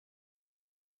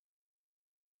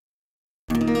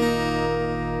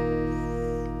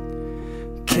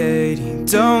Katie,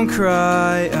 don't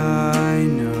cry, I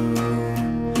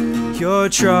know you're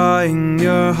trying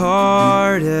your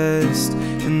hardest,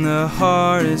 and the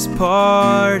hardest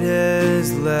part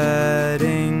is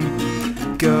letting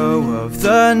go of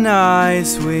the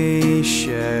nights we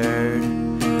shared.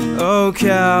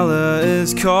 Ocala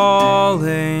is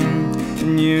calling,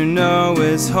 and you know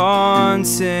it's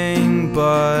haunting,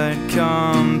 but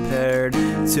compared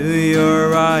to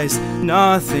your eyes,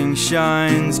 nothing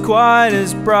shines quite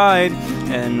as bright.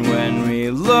 And when we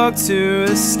look to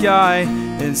the sky,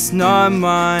 it's not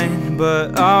mine,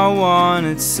 but I want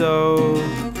it so.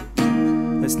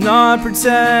 Let's not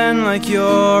pretend like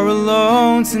you're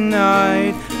alone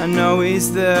tonight. I know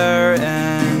he's there,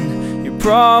 and you're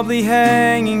probably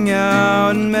hanging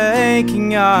out and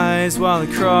making eyes while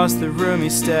across the room he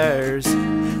stares.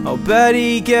 I'll bet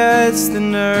he gets the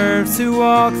nerve to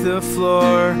walk the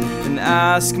floor and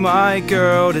ask my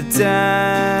girl to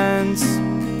dance.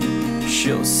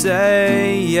 She'll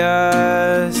say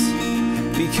yes,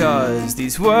 because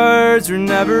these words were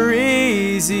never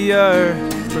easier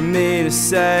for me to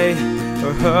say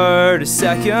or her to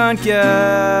second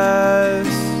guess.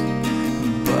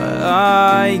 But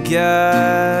I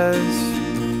guess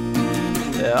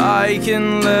that I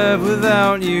can live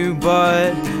without you,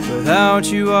 but without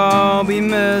you I'll be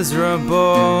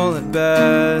miserable at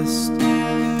best.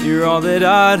 You're all that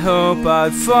I'd hope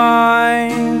I'd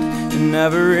find in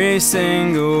every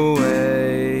single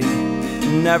way,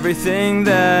 and everything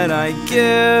that I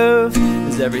give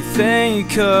is everything you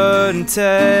couldn't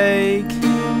take.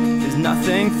 'Cause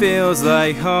nothing feels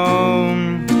like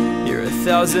home, you're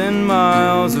 1,000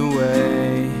 miles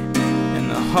away. And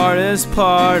the hardest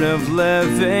part of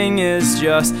living is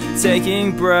just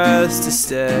taking breaths to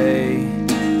stay.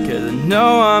 'Cause I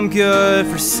know I'm good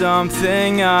for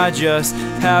something, I just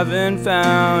haven't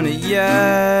found it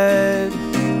yet.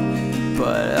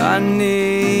 But I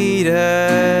need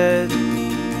it.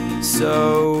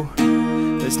 So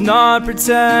let's not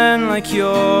pretend like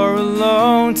you're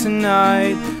alone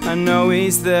tonight. I know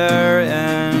he's there,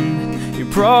 and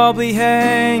you're probably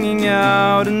hanging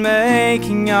out and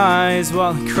making eyes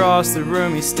while across the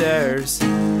room he stares.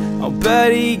 I'll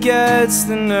bet he gets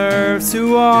the nerve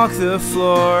to walk the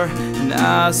floor and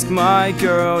ask my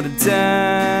girl to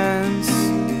dance.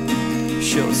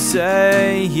 She'll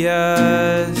say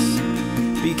yes,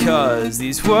 because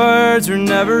these words were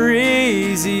never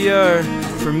easier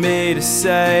for me to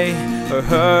say or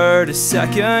her to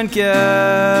second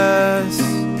guess.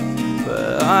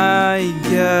 But I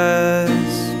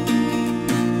guess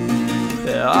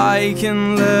that I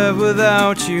can live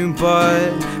without you,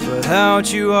 but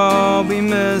without you I'll be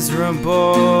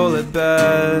miserable at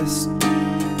best.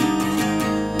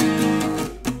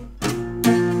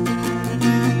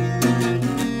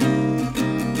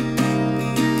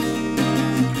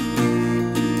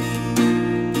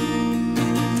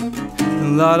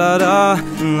 La da da,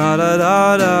 la da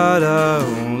da da da,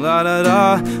 la da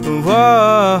da,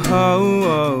 whoa,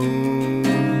 whoa,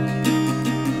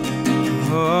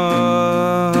 whoa.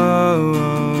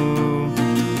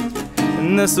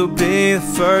 And this'll be the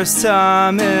first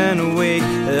time in a week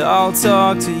that I'll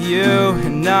talk to you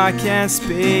and I can't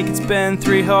speak. It's been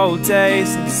 3 whole days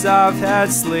since I've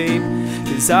had sleep,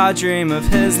 'cause I dream of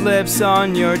his lips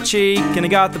on your cheek. And I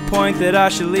got the point that I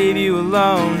should leave you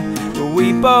alone, but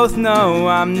we both know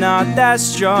I'm not that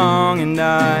strong, and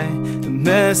I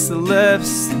miss the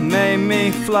lips that made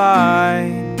me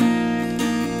fly.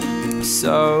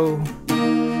 So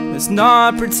let's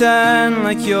not pretend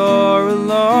like you're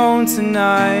alone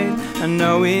tonight. I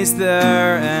know he's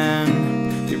there, and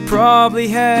you're probably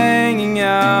hanging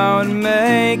out and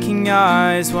making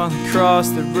eyes while across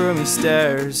the room he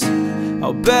stares.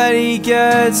 I'll bet he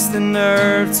gets the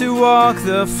nerve to walk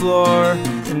the floor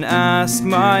and ask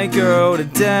my girl to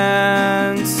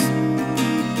dance.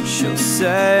 She'll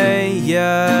say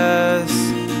yes,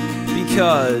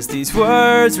 because these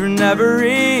words were never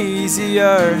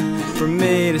easier for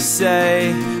me to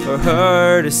say or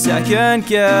her to second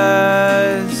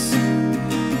guess.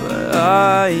 But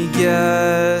I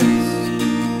guess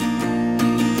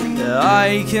that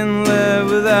I can live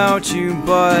without you,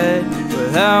 but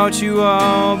without you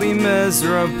I'll be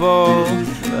miserable.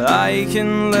 But I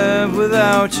can live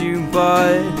without you,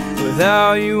 but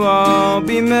without you I'll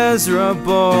be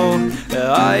miserable.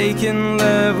 I can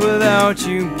live without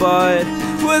you, but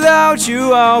without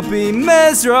you I'll be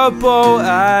miserable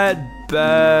at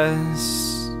best.